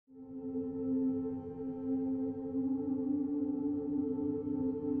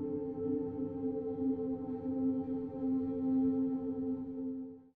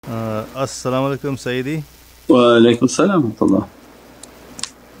Assalamu alaikum, Sayyidi. Wa alaikum salam wa rahmatullah.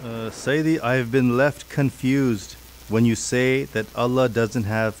 Sayyidi, I've been left confused when you say that Allah doesn't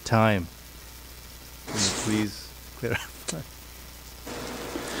have time. Can you please clarify?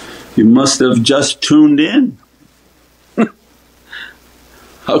 You must have just tuned in.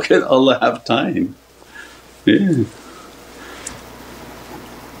 How can Allah have time? Yeah.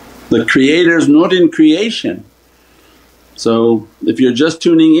 The Creator is not in creation. So if you're just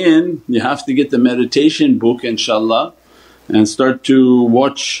tuning in, you have to get the meditation book inshaAllah and start to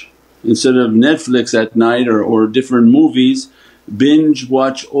watch, instead of Netflix at night or different movies, binge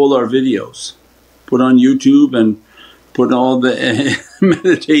watch all our videos. Put on YouTube and put all the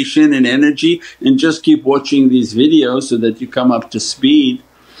meditation and energy and just keep watching these videos so that you come up to speed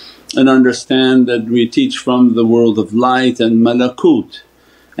and understand that we teach from the world of light and malakut.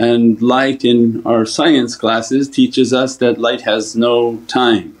 And light in our science classes teaches us that light has no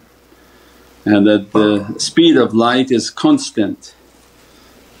time and that the speed of light is constant.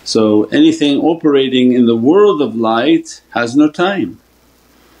 So anything operating in the world of light has no time.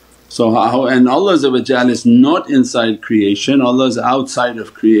 So how, and Allah is not inside creation, Allah is outside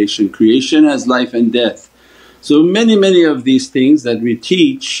of creation. Creation has life and death. So many of these things that we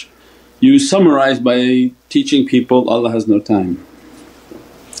teach, you summarize by teaching people Allah has no time,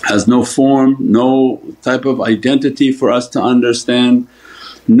 has no form, no type of identity for us to understand,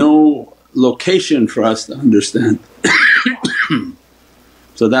 no location for us to understand.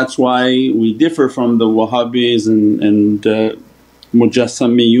 So that's why we differ from the Wahhabis and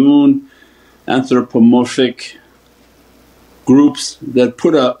Mujassamiyun, anthropomorphic groups that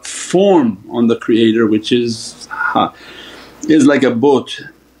put a form on the Creator which is like a boat.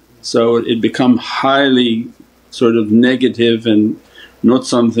 So it become highly sort of negative and not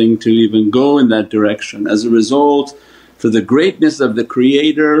something to even go in that direction. As a result, for the greatness of the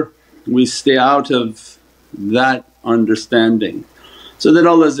Creator we stay out of that understanding. So that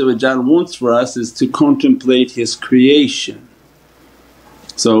Allah wants for us is to contemplate His creation.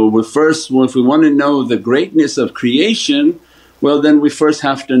 So if we want to know the greatness of creation, well then we first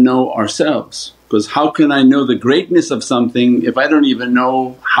have to know ourselves, because how can I know the greatness of something if I don't even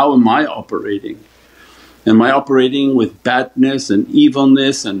know how am I operating? Am I operating with badness and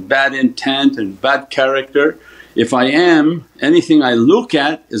evilness and bad intent and bad character? If I am, anything I look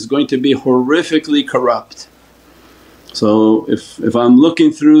at is going to be horrifically corrupt. So if I'm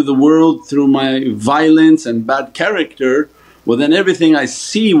looking through the world through my violence and bad character, well then everything I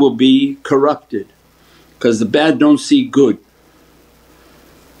see will be corrupted, because the bad don't see good.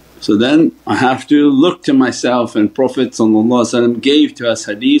 So then I have to look to myself, and Prophet gave to us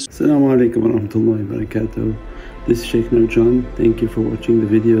hadith. As-salamu alaykum wa rahmatullahi wa barakatuh. This is Shaykh I've. Thank you for watching the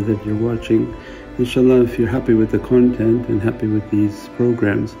video that you're watching. InshaAllah, if you're happy with the content and happy with these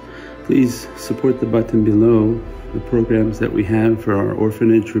programs, please support the button below, the programs that we have for our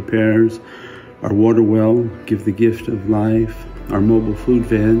orphanage repairs, our water well, Give the Gift of Life, our mobile food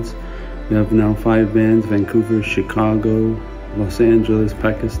vans. We have now 5 vans: Vancouver, Chicago, Los Angeles,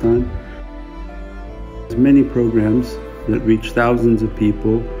 Pakistan. There's many programs that reach thousands of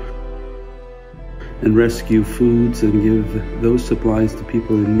people and rescue foods and give those supplies to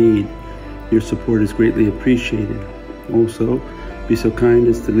people in need. Your support is greatly appreciated. Also, be so kind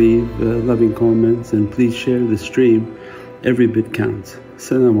as to leave loving comments and please share the stream. Every bit counts.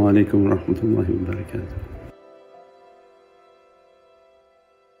 As-salamu alaykum wa rahmatullahi wa barakatuh.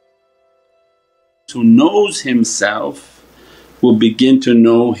 Who knows himself will begin to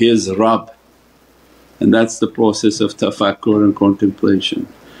know his Rabb, and that's the process of tafakkur and contemplation.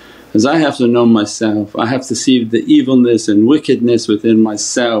 As I have to know myself, I have to see the evilness and wickedness within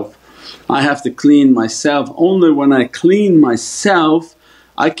myself. I have to clean myself. Only when I clean myself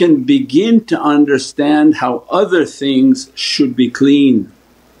I can begin to understand how other things should be clean.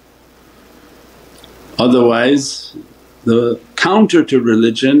 Otherwise the counter to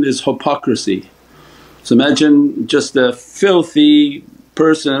religion is hypocrisy. So imagine just a filthy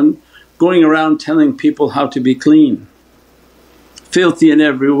person going around telling people how to be clean. Filthy in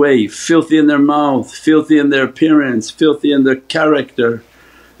every way, filthy in their mouth, filthy in their appearance, filthy in their character,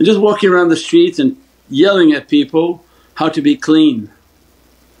 and just walking around the streets and yelling at people how to be clean.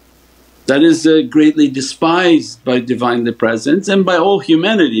 That is greatly despised by Divinely Presence and by all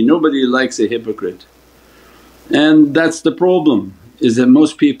humanity. Nobody likes a hypocrite. And that's the problem, is that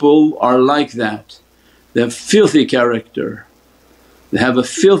most people are like that. They have filthy character, they have a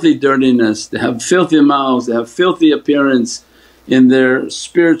filthy dirtiness, they have filthy mouths, they have filthy appearance in their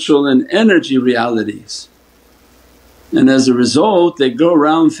spiritual and energy realities. And as a result they go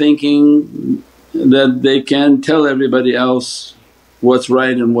around thinking that they can tell everybody else what's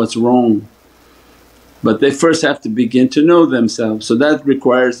right and what's wrong. But they first have to begin to know themselves, so that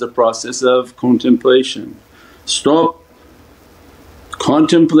requires the process of contemplation. Stop,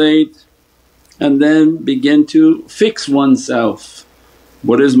 contemplate, and then begin to fix oneself.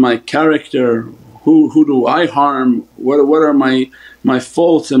 What is my character? Who do I harm? What are my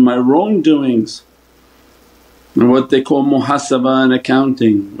faults and my wrongdoings? And what they call muhasabah and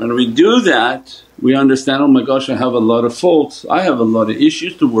accounting. When we do that we understand, oh my gosh, I have a lot of faults, I have a lot of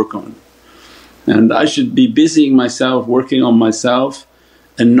issues to work on, and I should be busying myself working on myself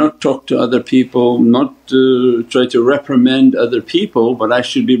and not talk to other people, not try to reprimand other people, but I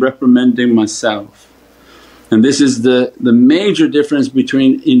should be reprimanding myself. And this is the major difference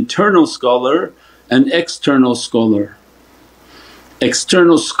between internal scholar and external scholar.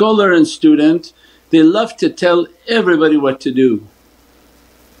 External scholar and student, they love to tell everybody what to do.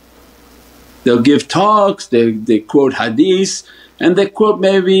 They'll give talks, they quote hadiths, and they quote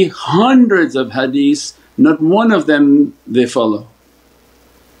maybe hundreds of hadiths, not one of them they follow.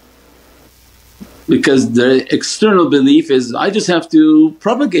 Because their external belief is, I just have to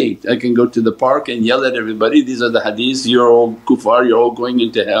propagate, I can go to the park and yell at everybody, these are the hadiths, you're all kuffar, you're all going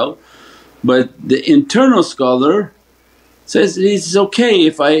into hell. But the internal scholar says, it's okay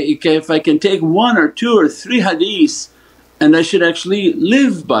if I can take one or two or three hadiths and I should actually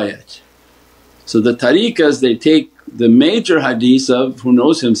live by it. So the tariqas, they take the major hadiths of who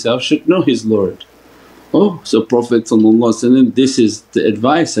knows himself should know his Lord. Oh, so Prophet this is the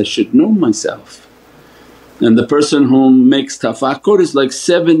advice, I should know myself. And the person who makes tafakkur is like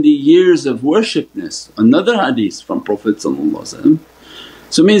 70 years of worshipness, another hadith from Prophet. So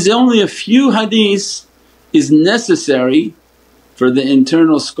it means only a few hadiths is necessary for the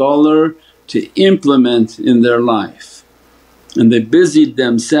internal scholar to implement in their life. And they busied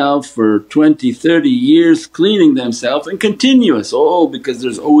themselves for 20, 30 years cleaning themselves and continuous, because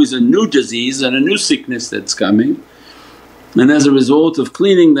there's always a new disease and a new sickness that's coming. And as a result of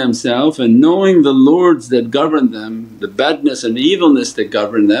cleaning themselves and knowing the lords that govern them, the badness and evilness that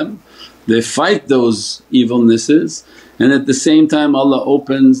govern them, they fight those evilnesses, and at the same time Allah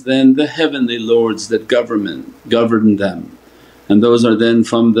opens then the heavenly lords that govern them. And those are then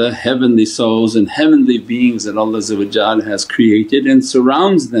from the heavenly souls and heavenly beings that Allah has created and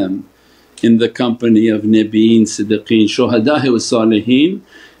surrounds them in the company of Nabiyeen, Siddiqeen, Shuhada'i wa Saliheen,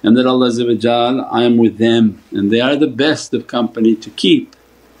 and that Allah I am with them and they are the best of company to keep.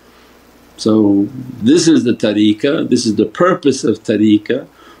 So this is the tariqah, this is the purpose of tariqah,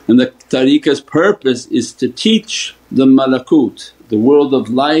 and the tariqah's purpose is to teach the malakut, the world of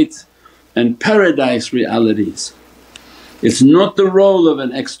light and paradise realities. It's not the role of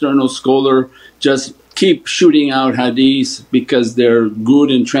an external scholar just keep shooting out hadiths because they're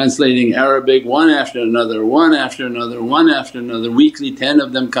good in translating Arabic, one after another, one after another, one after another, weekly 10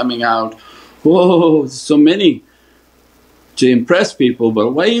 of them coming out. Whoa, so many to impress people,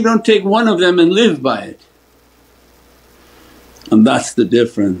 but why you don't take one of them and live by it? And that's the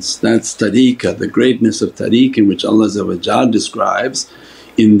difference, that's tariqah, the greatness of tariqah in which Allah describes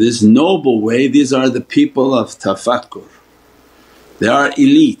in this noble way. These are the people of tafakkur. They are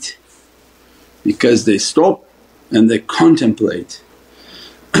elite because they stop and they contemplate.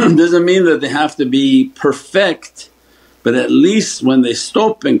 Doesn't mean that they have to be perfect, but at least when they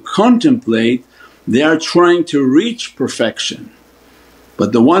stop and contemplate they are trying to reach perfection.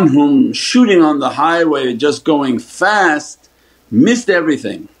 But the one whom shooting on the highway just going fast missed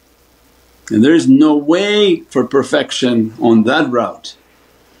everything, and there is no way for perfection on that route.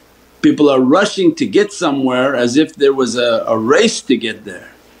 People are rushing to get somewhere as if there was a race to get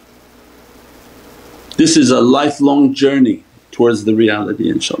there. This is a lifelong journey towards the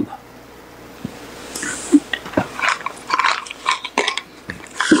reality, inshaAllah.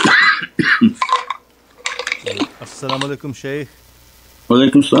 As-salamu alaykum Shaykh. Wa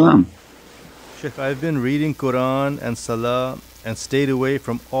alaykum salam. Shaykh, I've been reading Qur'an and salah and stayed away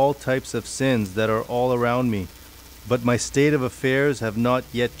from all types of sins that are all around me, but my state of affairs have not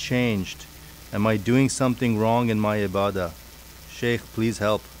yet changed. Am I doing something wrong in my ibadah? Shaykh, please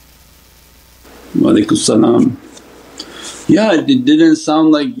help. Wa alaykum salam. Yeah, it didn't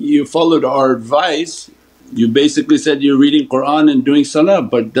sound like you followed our advice. You basically said you're reading Qur'an and doing salah,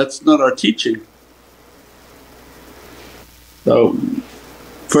 but that's not our teaching. So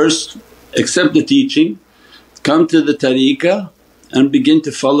first accept the teaching, come to the tariqah and begin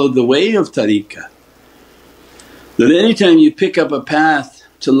to follow the way of tariqah. That anytime you pick up a path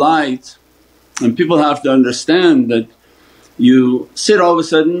to light, and people have to understand that you sit all of a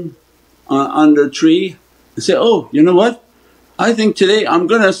sudden under a tree and say, oh, you know what, I think today I'm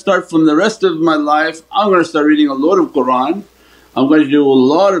going to start from the rest of my life, I'm going to start reading a lot of Qur'an, I'm going to do a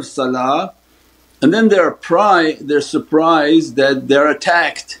lot of salah, and then they're surprised that they're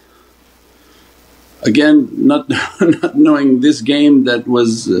attacked. Again, not knowing this game that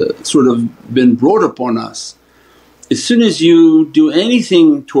was sort of been brought upon us. As soon as you do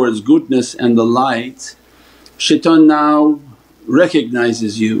anything towards goodness and the light, shaitan now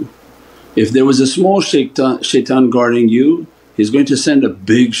recognizes you. If there was a small shaitan guarding you, he's going to send a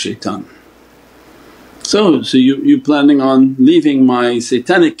big shaitan. So you're planning on leaving my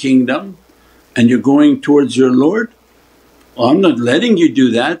satanic kingdom and you're going towards your Lord? Well, I'm not letting you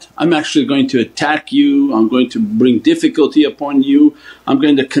do that, I'm actually going to attack you, I'm going to bring difficulty upon you, I'm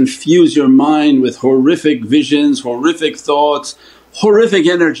going to confuse your mind with horrific visions, horrific thoughts, horrific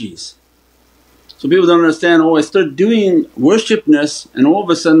energies. So people don't understand, oh I start doing worshipness and all of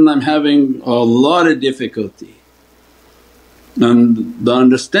a sudden I'm having a lot of difficulty. And the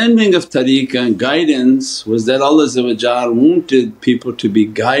understanding of tariqah and guidance was that Allah wanted people to be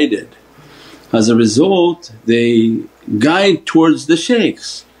guided. As a result they guide towards the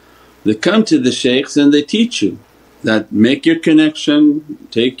shaykhs. They come to the shaykhs and they teach you that make your connection,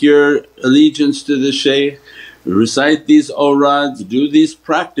 take your allegiance to the shaykh, recite these awrads, do these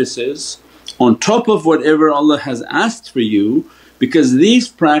practices on top of whatever Allah has asked for you, because these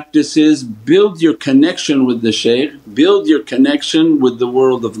practices build your connection with the shaykh, build your connection with the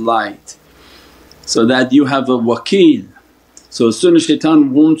world of light, so that you have a wakeel. So as soon as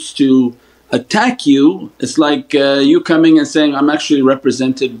shaitan wants to attack you, it's like you coming and saying, I'm actually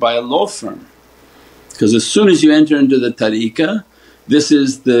represented by a law firm. Because as soon as you enter into the tariqah, this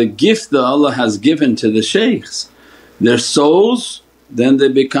is the gift that Allah has given to the shaykhs. Their souls then they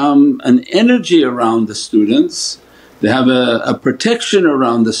become an energy around the students, they have a protection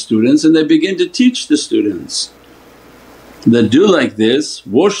around the students and they begin to teach the students that do like this,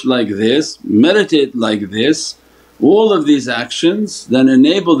 wash like this, meditate like this. All of these actions then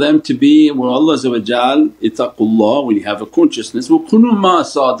enable them to be where Allah ittaqullah, when you have a consciousness, wa kunu ma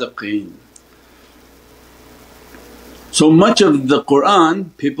sadiqeen. So much of the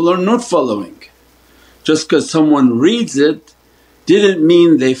Qur'an people are not following. Just because someone reads it didn't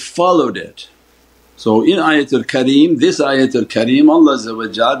mean they followed it. So in Ayatul Kareem, this Ayatul Kareem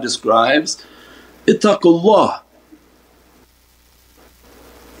Allah describes ittaqullah,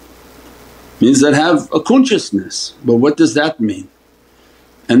 means that have a consciousness, but what does that mean?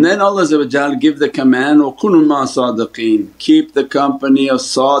 And then Allah give the command, wa kunu ma sadiqeen, keep the company of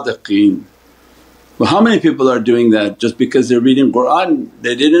sadiqeen. Well, how many people are doing that just because they're reading Qur'an?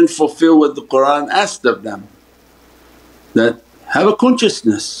 They didn't fulfill what the Qur'an asked of them, that have a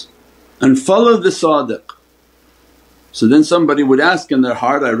consciousness and follow the sadiq. So then somebody would ask in their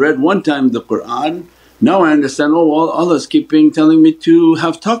heart, I read one time the Qur'an, now I understand, oh well, Allah's telling me to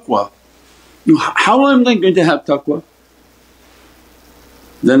have taqwa. How am I going to have taqwa?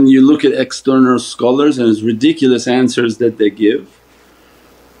 Then you look at external scholars and it's ridiculous answers that they give.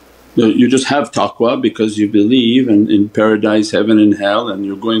 You just have taqwa because you believe in paradise, heaven and hell and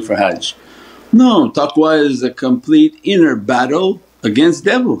you're going for hajj. No, taqwa is a complete inner battle against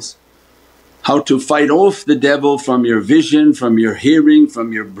devils. How to fight off the devil from your vision, from your hearing,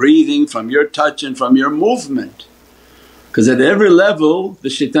 from your breathing, from your touch and from your movement. Because at every level the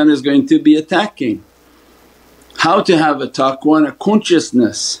shaitan is going to be attacking. How to have a taqwa and a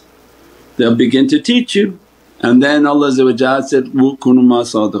consciousness, they'll begin to teach you. And then Allah said, wa kunu ma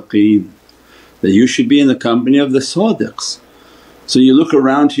sadiqeen, that you should be in the company of the sadiqs. So you look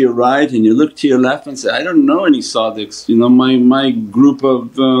around to your right and you look to your left and say, I don't know any sadiqs, my group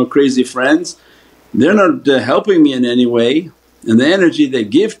of crazy friends, they're not helping me in any way, and the energy they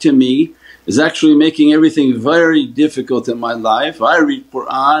give to me is actually making everything very difficult in my life. I read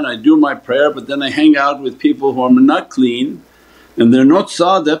Qur'an, I do my prayer, but then I hang out with people who are not clean and they're not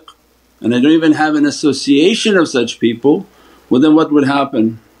sadiq, and I don't even have an association of such people. Well then what would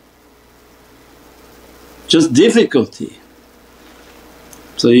happen? Just difficulty.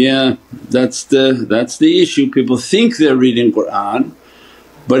 So yeah, that's the issue. People think they're reading Qur'an,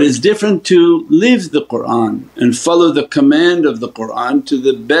 but it's different to live the Qur'an and follow the command of the Qur'an to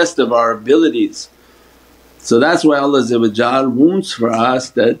the best of our abilities. So that's why Allah wants for us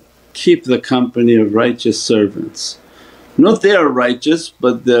that keep the company of righteous servants. Not they are righteous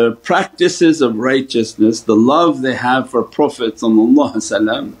but the practices of righteousness, the love they have for Prophet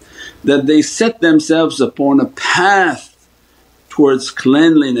that they set themselves upon a path towards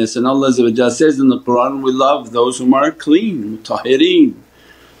cleanliness. And Allah says in the Qur'an, we love those whom are clean, mutahhireen.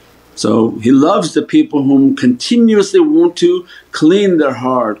 So He loves the people whom continuously want to clean their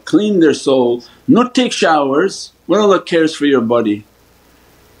heart, clean their soul, not take showers. When Allah cares for your body,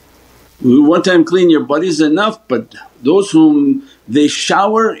 one time clean your body is enough, but those whom they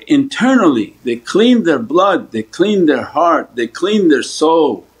shower internally, they clean their blood, they clean their heart, they clean their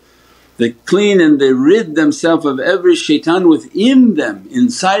soul. They clean and they rid themselves of every shaitan within them,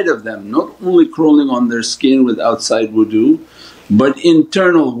 inside of them, not only crawling on their skin with outside wudu but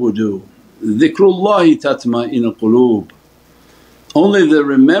internal wudu. Dhikrullahi tatma'inul quloob. Only the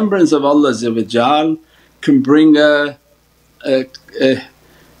remembrance of Allah can bring a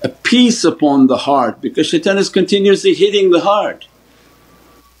peace upon the heart, because shaitan is continuously hitting the heart.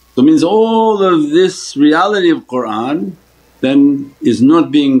 So it means all of this reality of Qur'an then is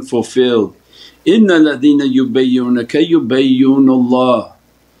not being fulfilled. Inna ladina yubayyunaka yubayyunullah.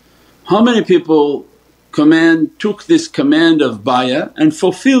 How many people took this command of bay'ah and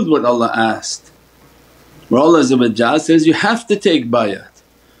fulfilled what Allah asked? Where Allah says, you have to take bay'ah,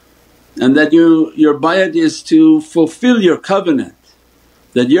 and that your bay'ah is to fulfill your covenant,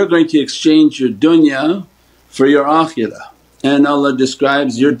 that you're going to exchange your dunya for your akhirah. And Allah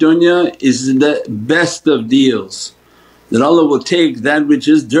describes your dunya is the best of deals, that Allah will take that which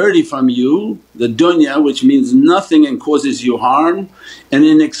is dirty from you, the dunya which means nothing and causes you harm, and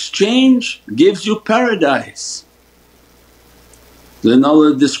in exchange gives you paradise. Then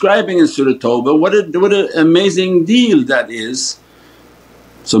Allah describing in Surah Tawbah what an amazing deal that is.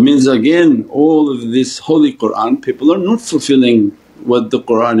 So means again all of this holy Qur'an, people are not fulfilling what the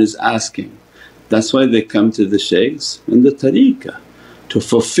Qur'an is asking. That's why they come to the shaykhs and the tariqah, to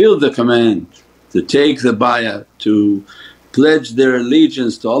fulfill the command, to take the bay'ah, to pledge their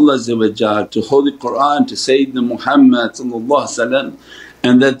allegiance to Allah, to Holy Qur'an, to Sayyidina Muhammad,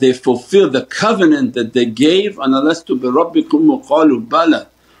 and that they fulfill the covenant that they gave, and alastu bi rabbikum qalu bala.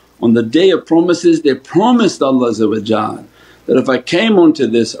 On the day of promises they promised Allah that if I came onto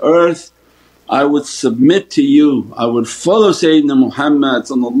this earth I would submit to you, I would follow Sayyidina Muhammad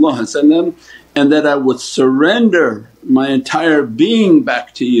and that I would surrender my entire being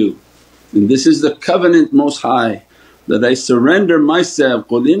back to you. And this is the covenant most high, that I surrender myself,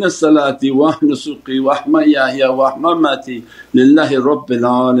 qul inna salati wa nusuki wa mahyaaya wa mamati lillahi rabbil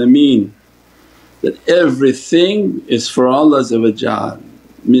alameen. That everything is for Allah,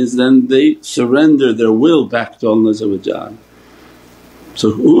 means then they surrender their will back to Allah.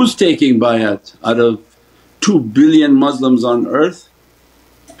 So who's taking bay'at out of 2 billion Muslims on earth?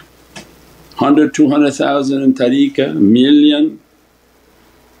 100, 200,000 in tariqah, a million.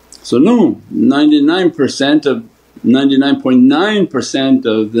 So no, 99.9%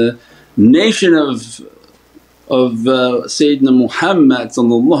 of the nation of Sayyidina Muhammad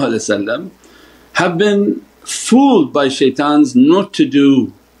have been fooled by shaitans not to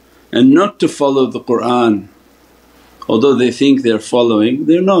do and not to follow the Qur'an. Although they think they're following,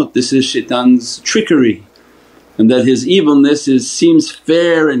 they're not. This is shaitan's trickery, and that his evilness seems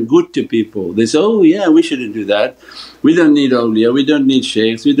fair and good to people. They say, oh yeah, we shouldn't do that, we don't need awliya, we don't need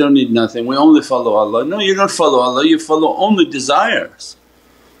shaykhs, we don't need nothing, we only follow Allah. No, you don't follow Allah, you follow only desires.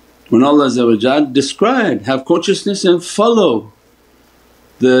 When Allah described, have consciousness and follow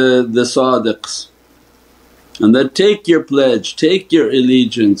the sadiqs, and that take your pledge, take your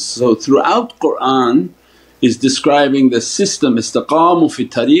allegiance. So throughout Qur'an is describing the system, istaqamu fi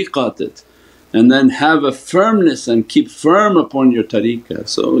tariqatit, and then have a firmness and keep firm upon your tariqah.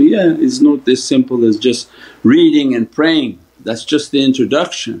 So yeah, it's not as simple as just reading and praying, that's just the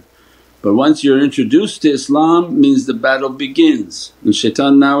introduction. But once you're introduced to Islam means the battle begins and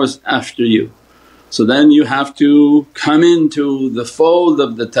shaitan now is after you. So then you have to come into the fold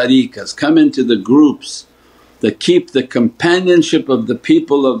of the tariqahs, come into the groups that keep the companionship of the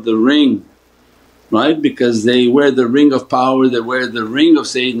people of the ring, right? Because they wear the ring of power, they wear the ring of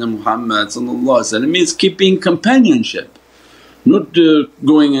Sayyidina Muhammad. It means keeping companionship, not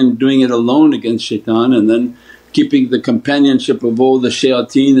going and doing it alone against shaitan, and then keeping the companionship of all the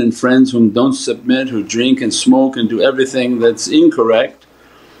shayateen and friends whom don't submit, who drink and smoke and do everything that's incorrect.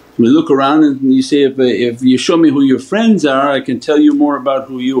 We look around and you say, if you show me who your friends are I can tell you more about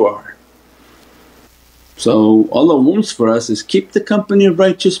who you are. So Allah wants for us is keep the company of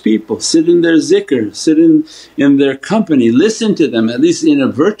righteous people, sit in their zikr, sit in their company, listen to them. At least in a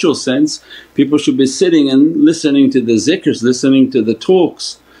virtual sense people should be sitting and listening to the zikrs, listening to the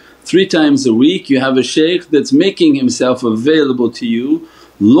talks. 3 times a week you have a shaykh that's making himself available to you.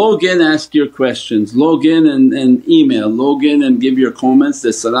 Log in, ask your questions, log in and email, log in and give your comments,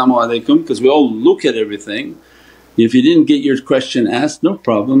 as-salaamu alaykum, because we all look at everything. If you didn't get your question asked, no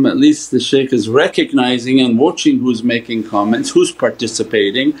problem, at least the shaykh is recognizing and watching who's making comments, who's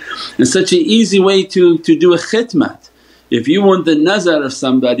participating. And such an easy way to do a khidmat. If you want the nazar of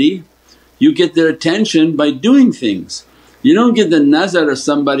somebody you get their attention by doing things. You don't get the nazar of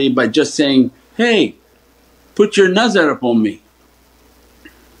somebody by just saying, hey put your nazar upon me.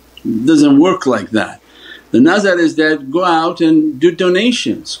 It doesn't work like that. The nazar is that go out and do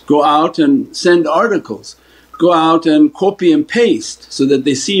donations, go out and send articles, go out and copy and paste so that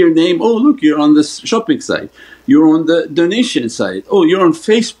they see your name, oh look you're on this shopping site, you're on the donation site, oh you're on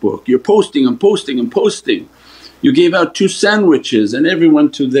Facebook, you're posting and posting and posting. You gave out 2 sandwiches and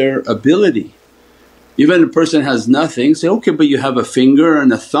everyone to their ability. Even a person has nothing, say, okay but you have a finger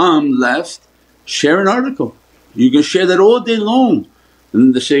and a thumb left, share an article. You can share that all day long. And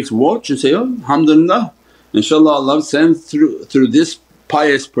then the shaykhs watch and say, oh alhamdulillah, inshaAllah Allah sends through this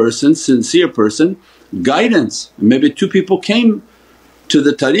pious person, sincere person guidance. Maybe 2 people came to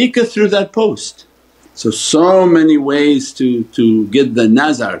the tariqah through that post. So many ways to get the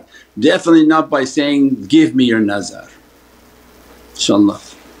nazar, definitely not by saying, give me your nazar, inshaAllah.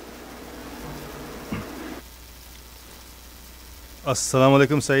 As-salamu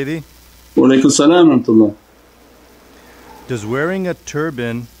alaykum Sayyidi. Wa alaykum salam wa rahmatullah. Does wearing a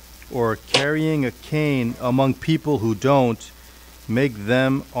turban or carrying a cane among people who don't make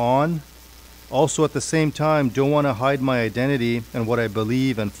them on? Also at the same time don't want to hide my identity and what I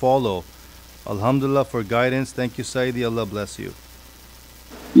believe and follow. Alhamdulillah for guidance. Thank you Sayyidi, Allah bless you.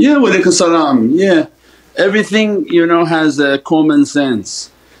 Yeah, wa alaykum salam. Yeah, everything has a common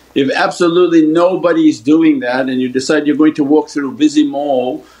sense. If absolutely nobody's doing that and you decide you're going to walk through a busy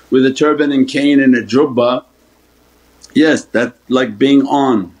mall with a turban and cane and a jubbah, yes that's like being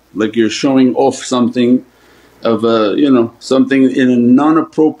on, like you're showing off something of a something in a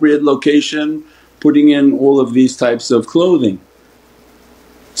non-appropriate location, putting in all of these types of clothing.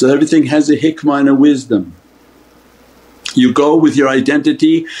 So everything has a hikmah and a wisdom. You go with your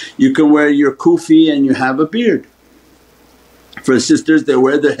identity, you can wear your kufi and you have a beard. For sisters they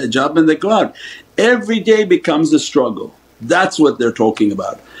wear their hijab and they go out. Every day becomes a struggle, that's what they're talking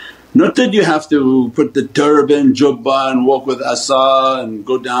about. Not that you have to put the turban, jubbah and walk with asa and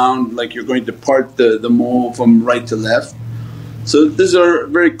go down like you're going to part the mall from right to left. So these are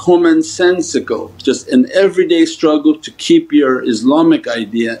very commonsensical, just an everyday struggle to keep your Islamic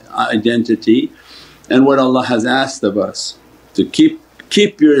identity and what Allah has asked of us, to keep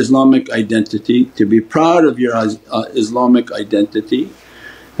your Islamic identity, to be proud of your Islamic identity.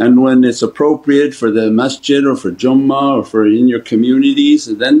 And when it's appropriate for the masjid or for Jummah or for in your communities,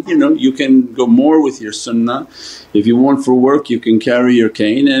 then you can go more with your sunnah. If you want for work you can carry your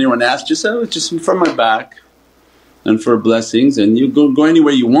cane, anyone asks just say, oh it's just for my back and for blessings, and you go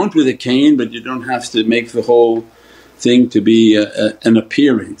anywhere you want with a cane but you don't have to make the whole thing to be an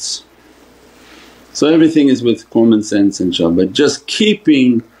appearance. So everything is with common sense inshaAllah, but just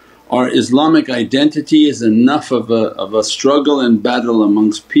keeping our Islamic identity is enough of a struggle and battle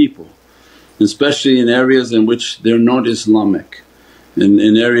amongst people, especially in areas in which they're not Islamic.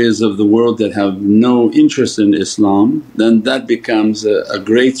 In areas of the world that have no interest in Islam, then that becomes a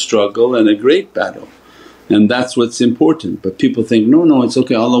great struggle and a great battle, and that's what's important. But people think, no it's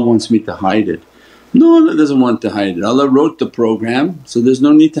okay, Allah wants me to hide it. No, Allah doesn't want to hide it. Allah wrote the program, so there's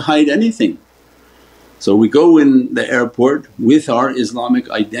no need to hide anything. So we go in the airport with our Islamic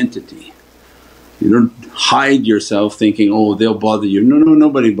identity. You don't hide yourself thinking, oh they'll bother you. No,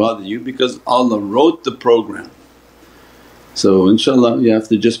 nobody bother you because Allah wrote the program. So inshaAllah you have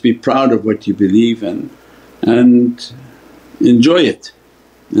to just be proud of what you believe and enjoy it.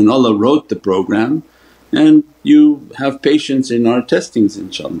 And Allah wrote the program and you have patience in our testings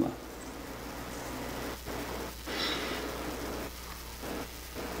inshaAllah.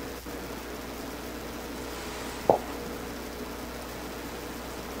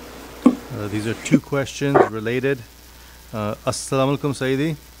 These are 2 questions related. As-salamu alaykum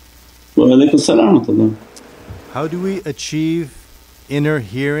Sayyidi. Wa alaykum salam wa rahmatullah. How do we achieve inner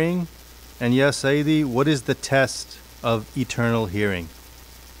hearing? And ya Sayyidi, what is the test of eternal hearing?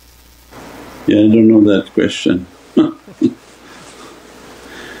 Yeah, I don't know that question.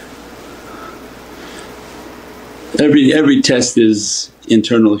 Every test is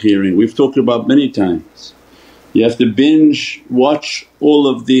internal hearing, we've talked about many times. You have to binge watch all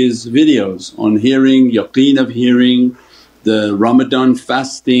of these videos on hearing, yaqeen of hearing, the Ramadan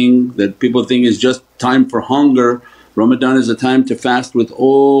fasting that people think is just time for hunger. Ramadan is a time to fast with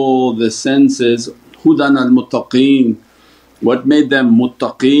all the senses. Hudan al-muttaqeen. What made them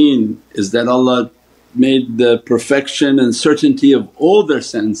muttaqeen is that Allah made the perfection and certainty of all their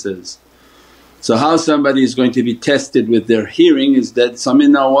senses. So how somebody is going to be tested with their hearing is that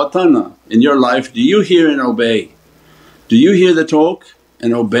samina wa ata'na. In your life do you hear and obey? Do you hear the talk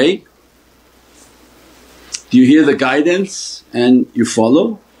and obey? Do you hear the guidance and you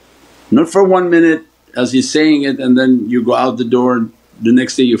follow? Not for 1 minute as he's saying it and then you go out the door and the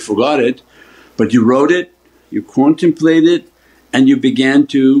next day you forgot it, but you wrote it, you contemplate it and you began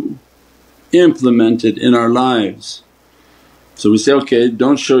to implement it in our lives. So we say, okay,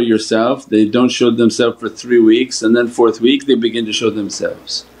 don't show yourself. They don't show themselves for 3 weeks and then 4th week they begin to show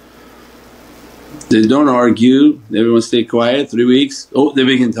themselves. They don't argue, everyone stay quiet, 3 weeks, oh they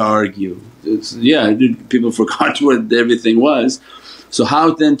begin to argue. People forgot what everything was. So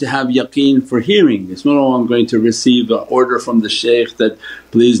how then to have yaqeen for hearing? It's not, oh I'm going to receive an order from the shaykh that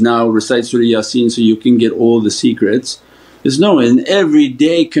please now recite Surah Yasin so you can get all the secrets. It's no, in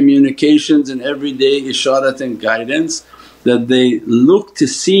everyday communications and everyday isharat and guidance that they look to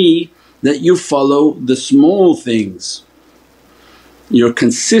see that you follow the small things. You're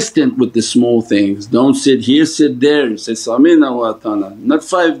consistent with the small things, don't sit here, sit there, you say samina wa ata'na. Not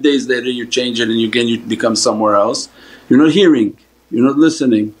 5 days later you change it and again you become somewhere else. You're not hearing, you're not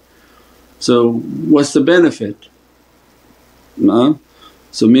listening. So what's the benefit? So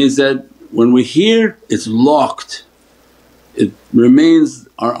it means that when we hear it's locked, it remains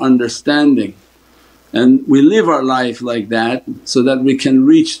our understanding. And we live our life like that so that we can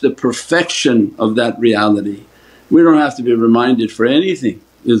reach the perfection of that reality. We don't have to be reminded for anything,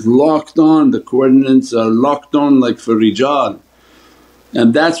 it's locked on, the coordinates are locked on like for rijal.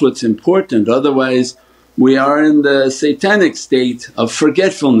 And that's what's important, otherwise we are in the satanic state of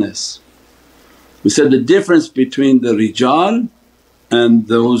forgetfulness. We said the difference between the rijal and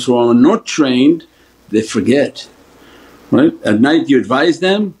those who are not trained, they forget. Right? At night you advise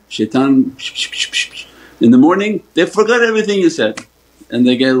them, shaitan in the morning they forgot everything you said and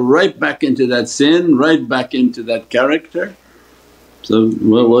they get right back into that sin, right back into that character. So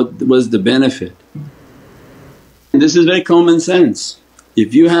what was the benefit? This is very common sense.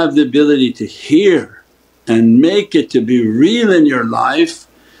 If you have the ability to hear and make it to be real in your life,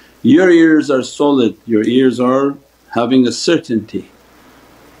 your ears are solid, your ears are having a certainty.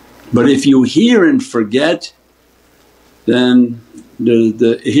 But if you hear and forget, then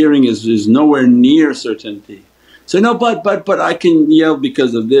the hearing is nowhere near certainty. So, no, but I can yell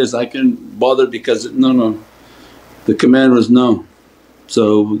because of this, I can bother because… no. The command was no.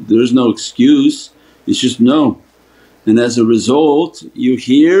 So there's no excuse, it's just no. And as a result you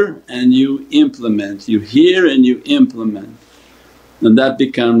hear and you implement, you hear and you implement, and that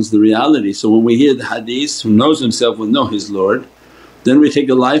becomes the reality. So when we hear the hadith, who knows himself will know his Lord, then we take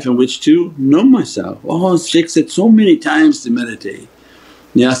a life in which to know myself. Oh Shaykh said so many times to meditate.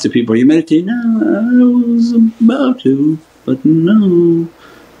 You ask the people, are you meditating? No, I was about to but no.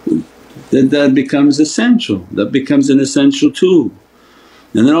 Then that becomes essential, that becomes an essential tool.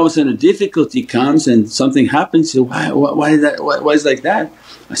 And then all of a sudden a difficulty comes and something happens, you say, why is it like that?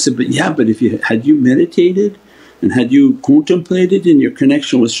 I said, but yeah, but if you had you meditated and had you contemplated and your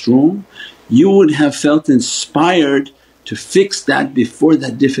connection was strong, you would have felt inspired to fix that before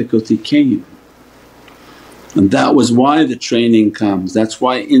that difficulty came. And that was why the training comes, that's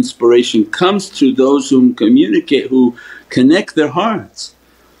why inspiration comes to those whom communicate, who connect their hearts.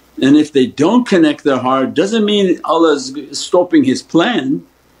 And if they don't connect their heart, doesn't mean Allah's stopping His plan,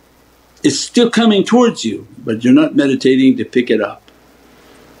 it's still coming towards you but you're not meditating to pick it up.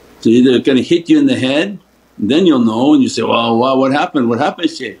 So either it's going to hit you in the head, then you'll know and you say, well, what happened? What happened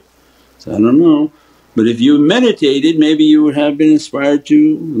Shaykh? So I don't know. But if you meditated maybe you would have been inspired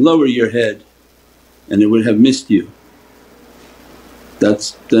to lower your head and it would have missed you.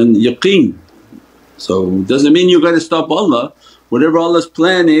 That's then yaqeen. So doesn't mean you got to stop Allah, whatever Allah's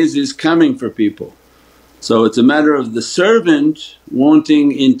plan is coming for people. So it's a matter of the servant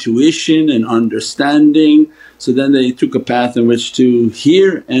wanting intuition and understanding, so then they took a path in which to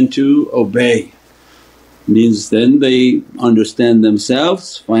hear and to obey. Means then they understand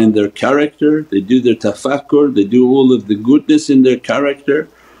themselves, find their character, they do their tafakkur, they do all of the goodness in their character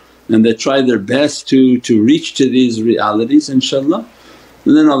and they try their best to reach to these realities inshaAllah.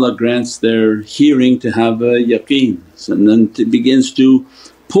 And then Allah grants their hearing to have a yaqeen, and then it begins to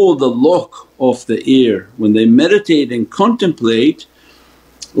pull the lock off the ear. When they meditate and contemplate,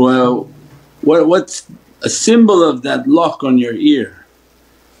 well what's a symbol of that lock on your ear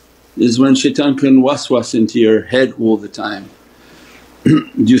is when shaitan can waswas into your head all the time. Do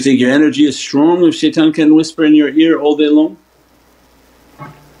you think your energy is strong if shaitan can whisper in your ear all day long?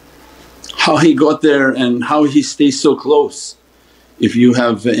 How he got there and how he stays so close if you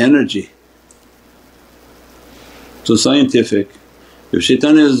have energy. So scientific, if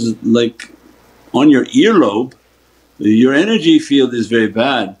shaitan is like on your earlobe, your energy field is very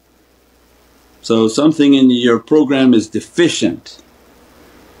bad. So something in your program is deficient.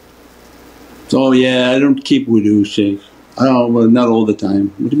 So, oh yeah, I don't keep wudu Shaykh. Oh well, not all the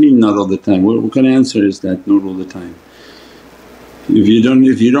time. What do you mean not all the time? What kind of answer is that, not all the time? If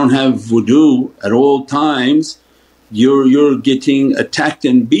you don't have wudu at all times, you're getting attacked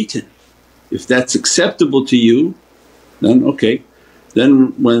and beaten. If that's acceptable to you, then okay.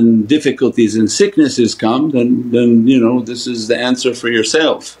 Then when difficulties and sicknesses come, then this is the answer for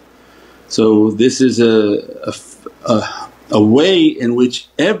yourself. So this is a way in which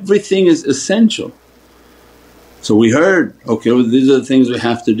everything is essential. So we heard, okay, well, these are the things we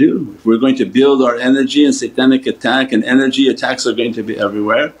have to do. If we're going to build our energy and satanic attack and energy attacks are going to be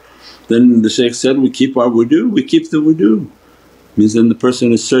everywhere, then the shaykh said, we keep our wudu, we keep the wudu. Means then the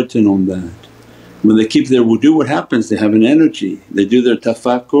person is certain on that. When they keep their wudu, what happens? They have an energy, they do their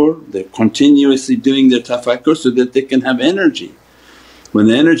tafakkur, they're continuously doing their tafakkur so that they can have energy. When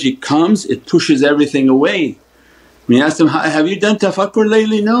the energy comes, it pushes everything away. When you ask them, have you done tafakkur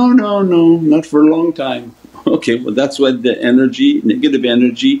lately? No, not for a long time. Okay, well that's why the energy, negative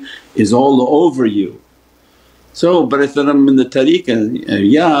energy is all over you. So, but I thought I'm in the tariqah.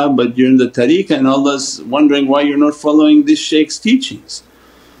 Yeah, but you're in the tariqah and Allah's wondering why you're not following this shaykh's teachings.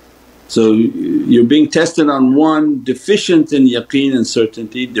 So you're being tested on one, deficient in yaqeen and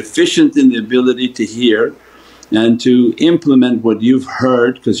certainty, deficient in the ability to hear and to implement what you've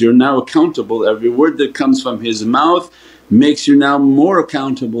heard, because you're now accountable. Every word that comes from his mouth makes you now more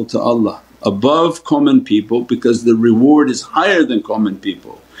accountable to Allah, above common people, because the reward is higher than common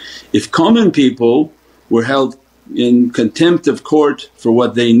people. If common people were held in contempt of court for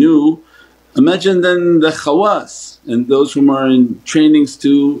what they knew, imagine then the khawas and those whom are in trainings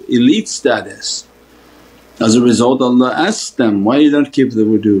to elite status. As a result Allah asks them, why you don't keep the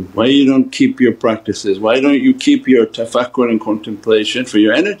wudu, why you don't keep your practices, why don't you keep your tafakkur and contemplation for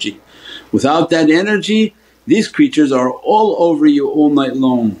your energy. Without that energy these creatures are all over you all night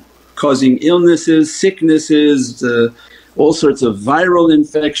long, causing illnesses, sicknesses, all sorts of viral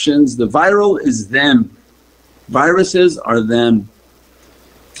infections. The viral is them, viruses are them.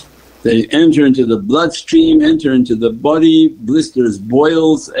 They enter into the bloodstream, enter into the body, blisters,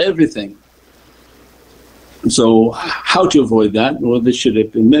 boils, everything. So how to avoid that? Well, they should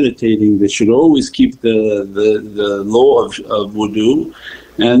have been meditating, they should always keep the law of wudu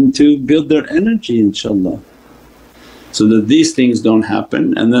and to build their energy inshaAllah, so that these things don't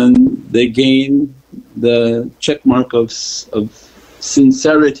happen and then they gain the check mark of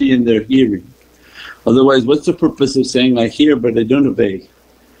sincerity in their hearing. Otherwise what's the purpose of saying, I hear but I don't obey?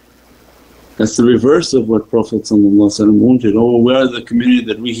 That's the reverse of what Prophet wanted, oh we are the community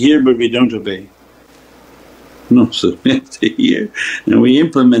that we hear but we don't obey. No, so we have to hear and we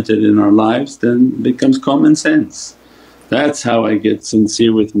implement it in our lives, then it becomes common sense. That's how I get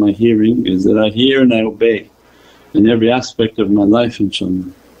sincere with my hearing, is that I hear and I obey in every aspect of my life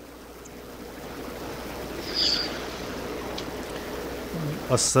inshaAllah.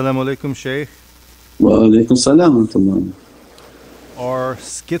 As-salamu alaykum Shaykh. Wa alaykum salam wa rahmatullah. Are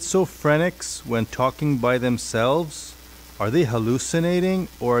schizophrenics when talking by themselves, are they hallucinating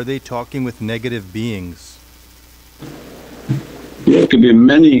or are they talking with negative beings? Yeah, it could be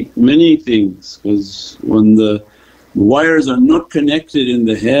many things, because when the wires are not connected in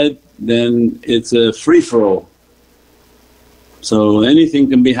the head then it's a free-for-all. So anything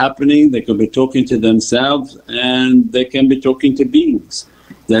can be happening, they could be talking to themselves and they can be talking to beings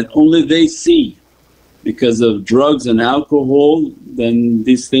that only they see. Because of drugs and alcohol then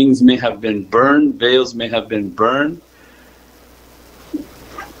these things may have been burned, veils may have been burned,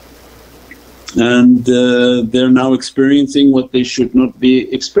 and they're now experiencing what they should not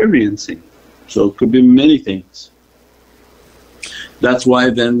be experiencing. So it could be many things. That's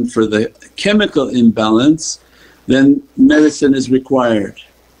why then for the chemical imbalance then medicine is required.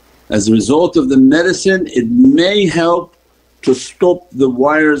 As a result of the medicine it may help to stop the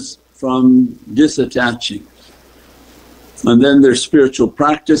wires from disattaching, and then their spiritual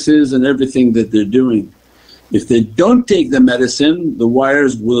practices and everything that they're doing. If they don't take the medicine the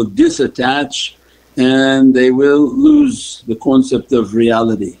wires will disattach and they will lose the concept of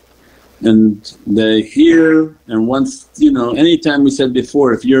reality. And they hear, and once anytime we said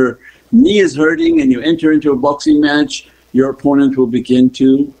before, if your knee is hurting and you enter into a boxing match your opponent will begin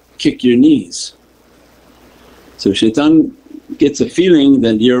to kick your knees. So shaitan gets a feeling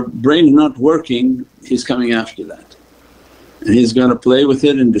that your brain is not working, he's coming after that and he's going to play with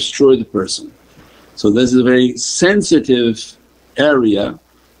it and destroy the person. So this is a very sensitive area,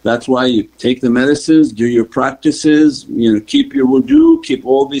 that's why you take the medicines, do your practices, keep your wudu, keep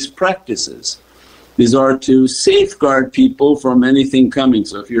all these practices. These are to safeguard people from anything coming.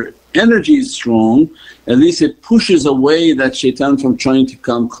 So if your energy is strong at least it pushes away that shaitan from trying to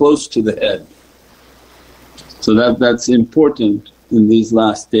come close to the head. So that's important. in these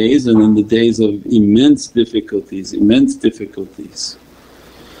last days and in the days of immense difficulties,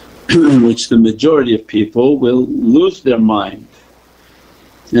 which the majority of people will lose their mind.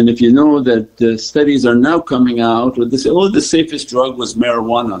 And if you know that studies are now coming out where they say, oh, the safest drug was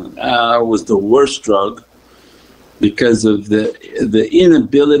marijuana, was the worst drug, because of the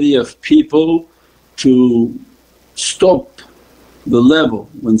inability of people to stop the level.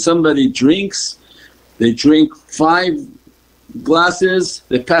 When somebody drinks, they drink 5 glasses,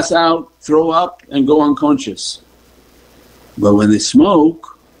 they pass out, throw up and go unconscious. But when they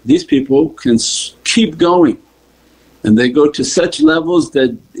smoke, these people can keep going, and they go to such levels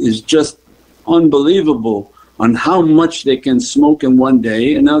that is just unbelievable on how much they can smoke in one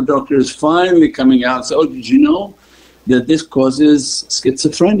day. And now doctors finally coming out and say, oh, did you know that this causes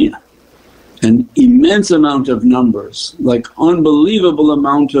schizophrenia? An immense amount of numbers, like unbelievable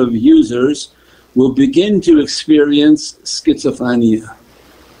amount of users will begin to experience schizophrenia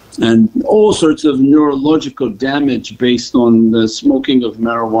and all sorts of neurological damage based on the smoking of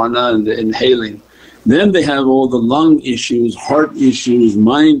marijuana and the inhaling. Then they have all the lung issues, heart issues,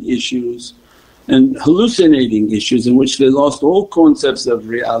 mind issues and hallucinating issues, in which they lost all concepts of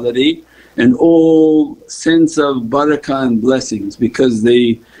reality and all sense of barakah and blessings, because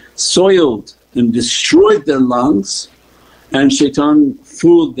they soiled and destroyed their lungs, and shaitan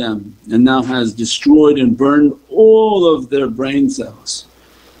fooled them and now has destroyed and burned all of their brain cells.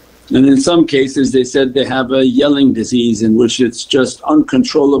 And in some cases they said they have a yelling disease, in which it's just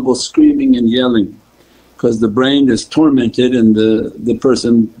uncontrollable screaming and yelling, because the brain is tormented and the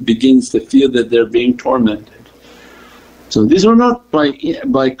person begins to feel that they're being tormented. So these are not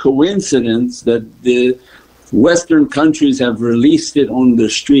by coincidence that the Western countries have released it on the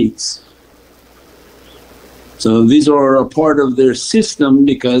streets. So these are a part of their system,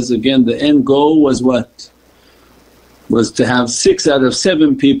 because again the end goal was what? Was to have 6 out of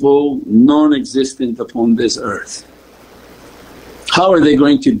 7 people non-existent upon this earth. How are they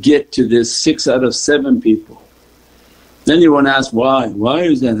going to get to this 6 out of 7 people? Then you want to ask, why? Why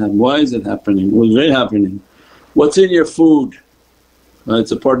is that happening? Why is it happening? What's really happening? What's in your food?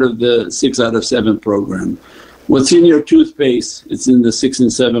 It's a part of the 6 out of 7 program. What's in your toothpaste? It's in the 6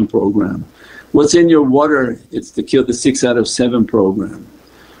 and 7 program. What's in your water? It's to kill the 6 out of 7 program.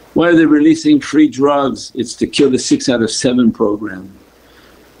 Why are they releasing free drugs? It's to kill the 6 out of 7 program.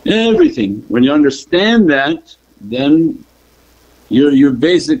 Everything. When you understand that, then you're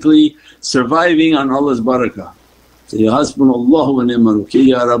basically surviving on Allah's barakah. So, Ya hasbunallahu wa ni'mal wakeel,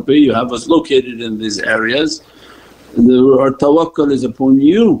 Ya Rabbi, you have us located in these areas, our tawakkul is upon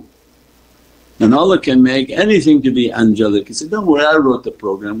you. And Allah can make anything to be angelic. He said, don't worry, I wrote the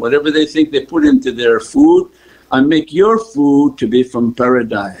program, whatever they think they put into their food, I make your food to be from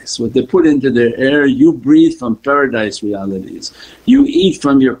paradise. What they put into their air, you breathe from paradise realities, you eat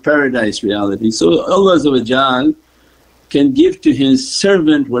from your paradise reality. So Allah can give to His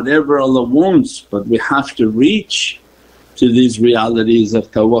servant whatever Allah wants, but we have to reach to these realities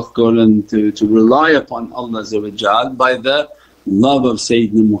of tawakkul and to rely upon Allah by the love of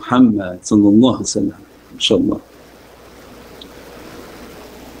Sayyidina Muhammad inshaAllah.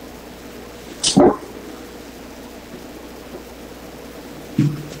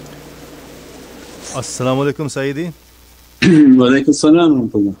 As-salamu alaykum Sayyidi. Wa alaykum salam wa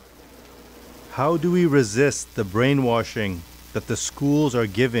rahmatullah. How do we resist the brainwashing that the schools are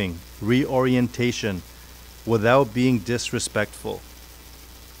giving, reorientation, without being disrespectful?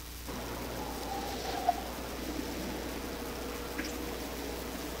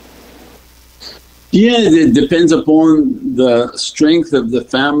 Yeah, it depends upon the strength of the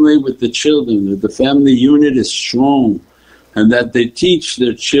family with the children, that the family unit is strong and that they teach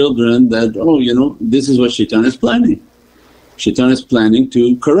their children that, oh, you know, this is what shaitan is planning. Shaitan is planning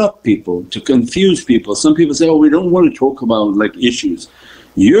to corrupt people, to confuse people. Some people say, oh, we don't want to talk about like issues.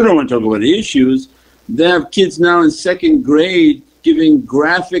 You don't want to talk about issues. They have kids now in 2nd grade giving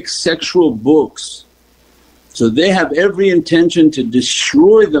graphic sexual books. So they have every intention to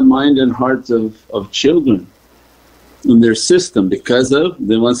destroy the mind and hearts of children in their system, because of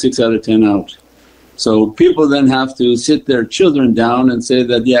they want 6 out of 10 out. So people then have to sit their children down and say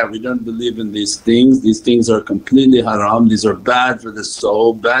that, yeah, we don't believe in these things are completely haram, these are bad for the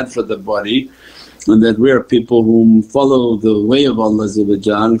soul, bad for the body, and that we are people whom follow the way of Allah,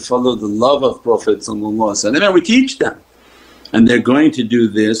 follow the love of Prophet, and we teach them. And they're going to do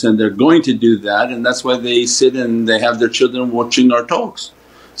this and they're going to do that, and that's why they sit and they have their children watching our talks.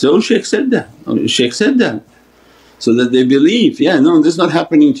 So, oh, Shaykh said that, oh, Shaykh said that. So that they believe, yeah, no, this is not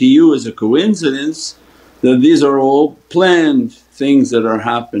happening to you as a coincidence, that these are all planned things that are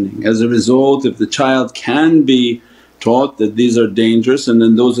happening. As a result, if the child can be taught that these are dangerous, and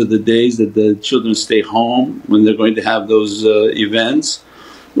then those are the days that the children stay home when they're going to have those events.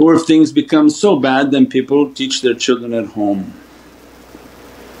 Or if things become so bad then people teach their children at home.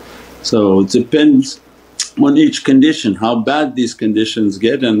 So it depends on each condition, how bad these conditions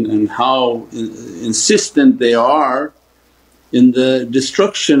get and how insistent they are in the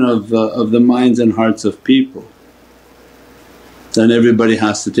destruction of the minds and hearts of people. Then everybody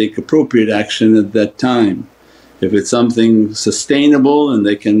has to take appropriate action at that time. If it's something sustainable and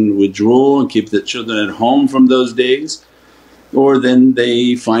they can withdraw and keep the children at home from those days, or then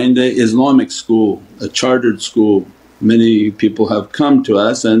they find a Islamic school, a chartered school. Many people have come to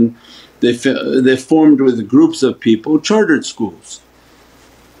us and they formed with groups of people chartered schools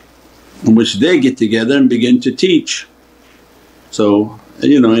in which they get together and begin to teach. So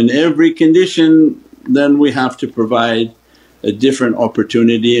in every condition then we have to provide a different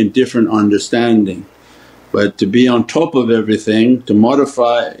opportunity and different understanding. But to be on top of everything, to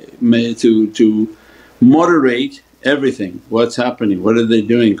modify, to moderate everything, what's happening, what are they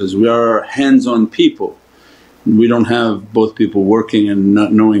doing, because we are hands-on people. We don't have both people working and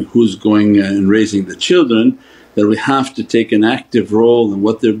not knowing who's going and raising the children, that we have to take an active role in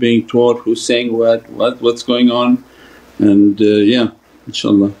what they're being taught, who's saying what's going on, and yeah,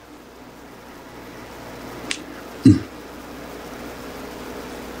 inshaAllah.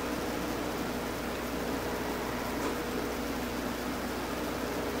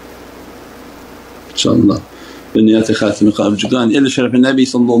 inshaAllah. بنيات خاتم قابجدان إلى شرف النبي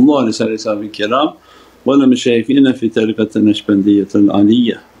صلى الله عليه وسلم وصحبه الكرام ولمشايخنا في طريقة النشبندية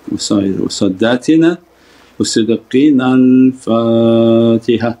العالية وسائر وساداتنا والصديقين.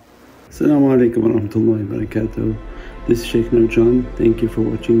 الفاتحة. As-salamu alaykum wa rahmatullahi wa barakatuh. This is Shaykh I've. Thank you for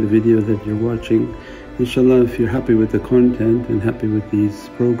watching the video that you're watching. Inshallah, if you're happy with the content and happy with these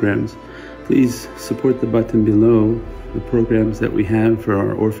programs, please support the button below, the programs that we have for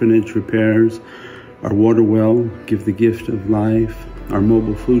our orphanage repairs, our water well, Give the Gift of Life, our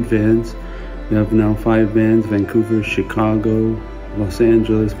mobile food vans. We have now 5 vans: Vancouver, Chicago, Los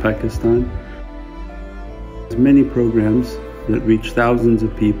Angeles, Pakistan. There's many programs that reach thousands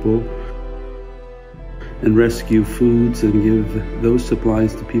of people and rescue foods and give those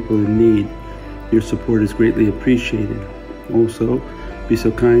supplies to people in need. Your support is greatly appreciated. Also, be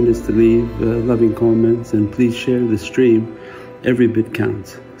so kind as to leave loving comments and please share the stream. Every bit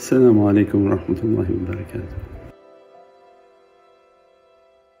counts. As-salamu alaykum wa rahmatullahi wa barakatuh.